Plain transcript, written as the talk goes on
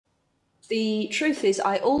The truth is,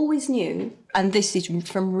 I always knew, and this is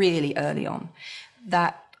from really early on,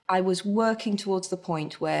 that I was working towards the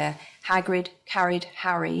point where Hagrid carried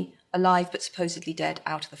Harry, alive but supposedly dead,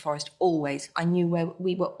 out of the forest, always. I knew where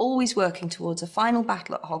we were always working towards a final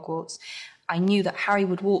battle at Hogwarts. I knew that Harry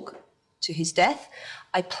would walk to his death.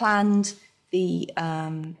 I planned the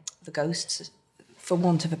ghosts, for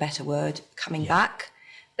want of a better word, coming back,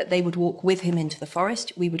 that they would walk with him into the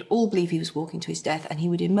forest. We would all believe he was walking to his death and he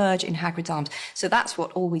would emerge in Hagrid's arms. So that's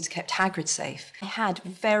what always kept Hagrid safe. I had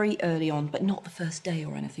very early on, but not the first day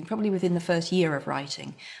or anything, probably within the first year of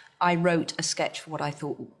writing, I wrote a sketch for what I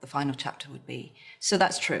thought the final chapter would be. So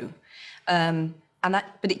that's true. But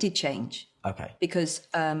it did change. Okay. Because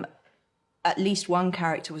at least one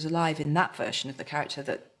character was alive in that version of the character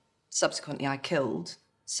that subsequently I killed.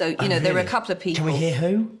 So, you know, there were a couple of people. Can we hear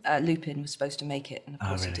who? Lupin was supposed to make it, and of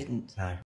course he didn't. No.